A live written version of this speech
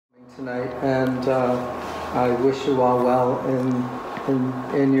tonight, and I wish you all well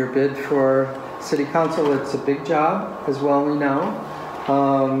in your bid for City Council. It's a big job, as well we know.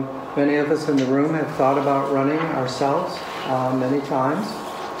 Many of us in the room have thought about running ourselves many times,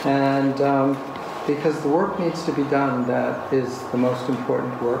 and because the work needs to be done, that is the most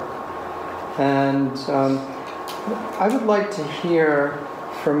important work. And I would like to hear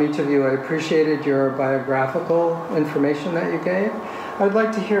from each of you. I appreciated your biographical information that you gave. I'd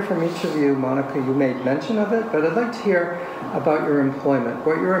like to hear from each of you. Monica, you made mention of it, but I'd like to hear about your employment,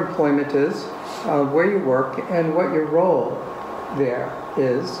 what your employment is, where you work, and what your role there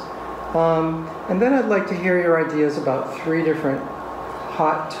is. And then I'd like to hear your ideas about 3 different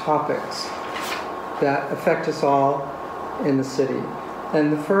hot topics that affect us all in the city.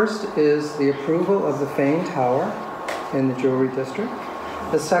 And the first is the approval of the Fane Tower in the Jewelry District.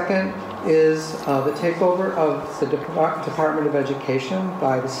 The second is the takeover of the Department of Education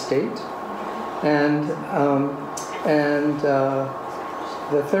by the state. And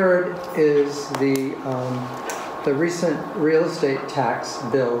the third is the recent real estate tax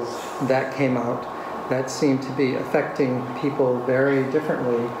bills that came out that seem to be affecting people very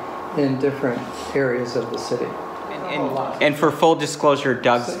differently in different areas of the city. And for full disclosure,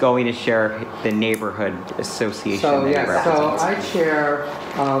 Doug's going to share the neighborhood association that he represents. So I chair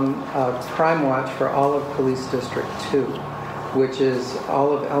Crime Watch for all of Police District 2, which is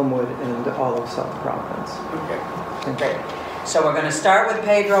all of Elmwood and all of South Providence. Okay. Great. So we're going to start with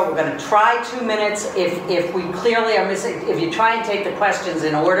Pedro. We're going to try 2 minutes. If we clearly are missing, if you try and take the questions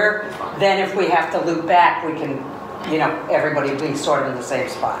in order, then if we have to loop back, we can, you know, everybody being sort of in the same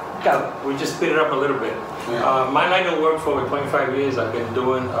spot. Go. We just speed it up a little bit. My line of work for over 25 years, I've been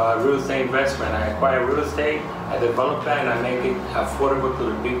doing real estate investment. I acquire real estate, I develop that, and I make it affordable to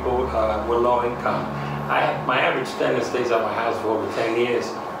the people with low income. My average tenant stays at my house for over 10 years.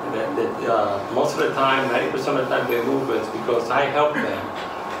 Most of the time, 90% of the time they move, it's because I help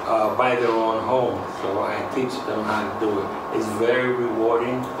them buy their own home. So I teach them how to do it. It's very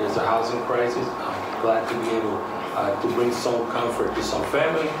rewarding. There's a housing crisis. I'm glad to be able to bring some comfort to some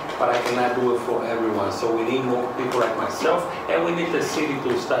family, but I cannot do it for everyone. So we need more people like myself, and we need the city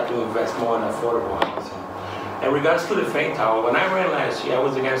to start to invest more in affordable housing. In regards to the Fane Tower, when I ran last year, I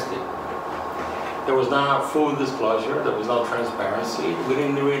was against it. There was not full disclosure, there was no transparency. We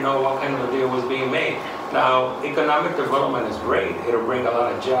didn't really know what kind of a deal was being made. Now, economic development is great. It'll bring a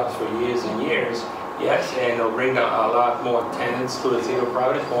lot of jobs for years and years, yes, and it'll bring a lot more tenants to the city of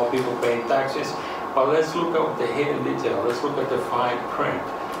Providence, more people paying taxes. But let's look at the hidden detail. Let's look at the fine print.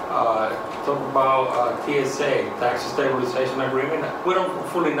 Talk about TSA, Tax Stabilization Agreement. We don't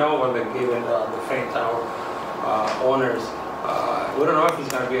fully know what they're giving the Fane Tower owners. We don't know if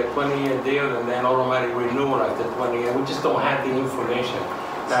it's going to be a 20-year deal and then automatic renewal after 20 years. We just don't have the information.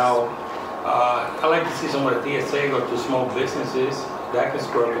 Now, I like to see some of the TSA go to small businesses. That can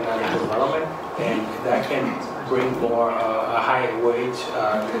spur economic development, and that can bring more a higher wage.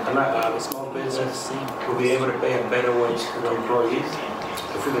 The small business will be able to pay a better wage to the employees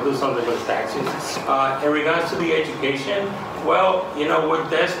if we can do something with taxes. In regards to the education, well, you know, we're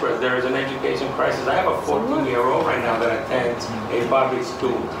desperate. There is an education crisis. I have a 14-year-old right now that attends a public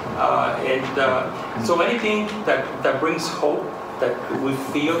school. So anything that brings hope, that we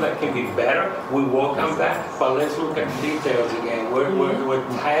feel that can be better, we welcome that. But let's look at the details again. We're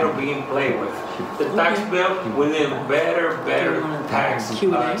tired of being played with. The tax bill, we need a better tax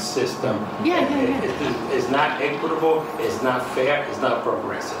system. It's not equitable, it's not fair, it's not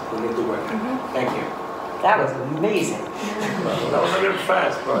progressive. We need to work on it. Thank you. That was amazing. That was a little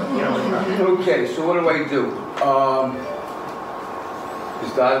fast, but you know. Okay, so what do?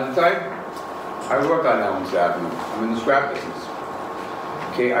 Is that the time? I work on Elms Avenue. I'm in the scrap business.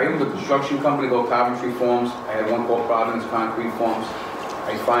 Okay, I own a construction company called Coventry Forms. I had one called Providence Concrete Forms.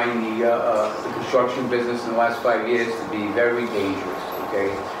 I find the construction business in the last 5 years to be very dangerous,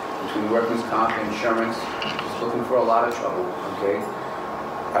 okay? Between workman's comp and insurance, just looking for a lot of trouble, okay?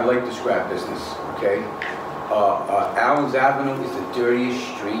 I like the scrap business, okay? Allen's Avenue is the dirtiest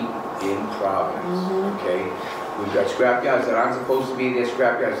street in Providence, okay? We've got scrap yards that aren't supposed to be there,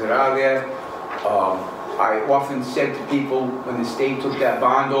 scrap yards that are there. I often said to people when the state took that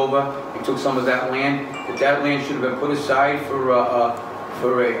bond over and took some of that land, that land should have been put aside for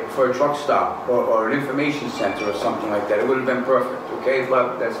a truck stop or an information center or something like that. It would have been perfect, okay?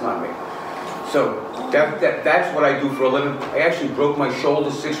 But that's not me. So that's what I do for a living. I actually broke my shoulder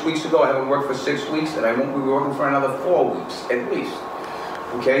 6 weeks ago. I haven't worked for 6 weeks, and I won't be working for another 4 weeks at least.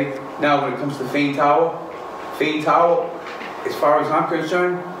 Okay? Now, when it comes to Fane Tower, as far as I'm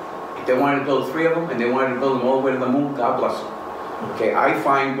concerned, if they wanted to build 3 of them and they wanted to build them all the way to the moon, God bless them. Okay, I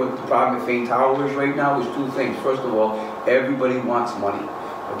find what the problem at Fane Tower is right now is two things. First of all, everybody wants money.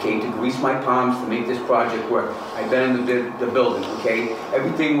 Okay, to grease my palms to make this project work. I've been in the building, okay?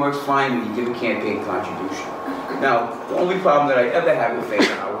 Everything works fine when you give a campaign contribution. Now, the only problem that I ever had with Fane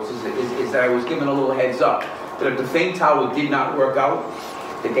Towers is that I was given a little heads up that if the Fane Tower did not work out,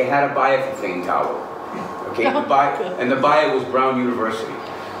 that they had a buyer for Fane Tower. Okay, the buyer was Brown University.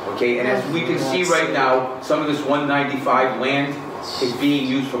 Okay, and as we can see right now, some of this 195 land is being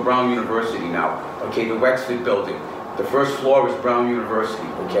used for Brown University now. Okay, the Wexford building. The first floor is Brown University,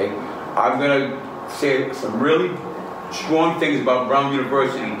 okay? I'm gonna say some really strong things about Brown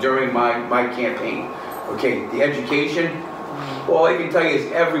University during my campaign. Okay, the education, all I can tell you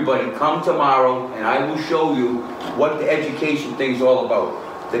is everybody come tomorrow and I will show you what the education thing's all about.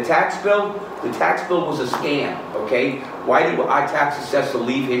 The tax bill was a scam, okay? Why did our tax assessor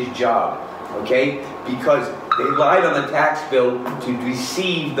leave his job, okay? Because they lied on the tax bill to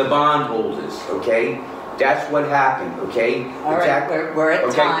deceive the bondholders, okay? That's what happened, okay? All right, we're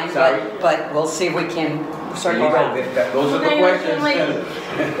at time, but we'll see if we can circle around. Those are the questions.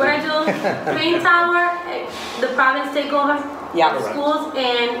 What I do, Fane Tower, the Providence takeover, Yeah. the schools,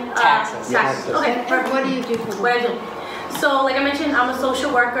 and Taxes. Okay, perfect. What do you do for What I do. So, like I mentioned, I'm a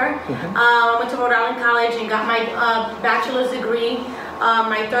social worker. Went to Rhode Island College and got my bachelor's degree.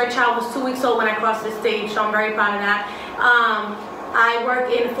 My third child was 2 weeks old when I crossed the stage, so I'm very proud of that. I work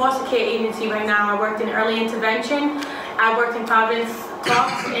in a foster care agency right now. I worked in early intervention. I worked in Providence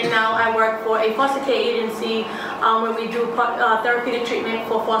Talks, and now I work for a foster care agency where we do therapeutic treatment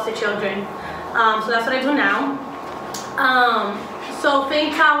for foster children. So that's what I do now. So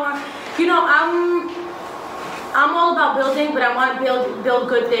Fane Tower, you know, I'm all about building, but I want to build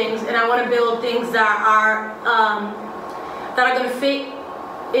good things, and I want to build things that are going to fit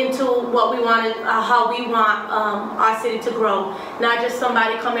into what we want, how we want our city to grow. Not just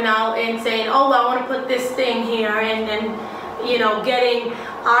somebody coming out and saying, oh, I want to put this thing here, and then, you know, getting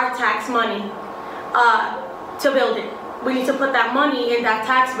our tax money to build it. We need to put that money and that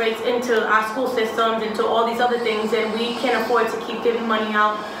tax rates into our school systems, into all these other things, and we can't afford to keep giving money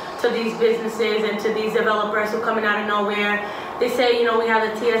out to these businesses and to these developers who are coming out of nowhere. They say, you know, we have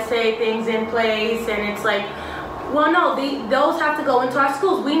the TSA things in place, and it's like, well, no, those have to go into our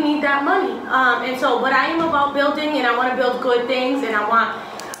schools. We need that money. And so, but I am about building, and I want to build good things, and I want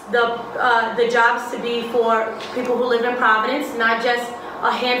the jobs to be for people who live in Providence, not just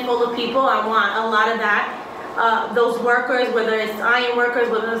a handful of people. I want a lot of that. Those workers, whether it's iron workers,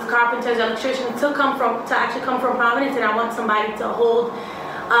 whether it's carpenters, electricians, to actually come from Providence, and I want somebody to hold.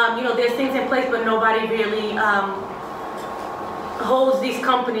 You know, there's things in place, but nobody really holds these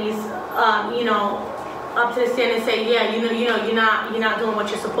companies, you know, up to the stand and say, yeah, you're not doing what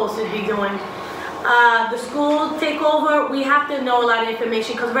you're supposed to be doing. The school takeover, we have to know a lot of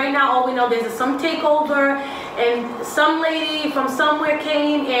information, because right now all we know there's some takeover and some lady from somewhere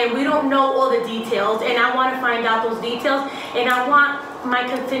came, and we don't know all the details, and I want to find out those details, and I want my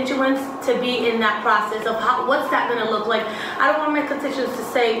constituents to be in that process of what's that going to look like. I don't want my constituents to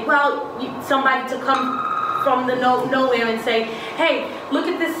say, well, somebody to come from the nowhere and say, hey, look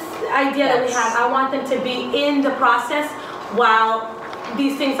at this idea that we have. I want them to be in the process while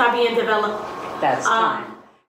these things are being developed. That's time.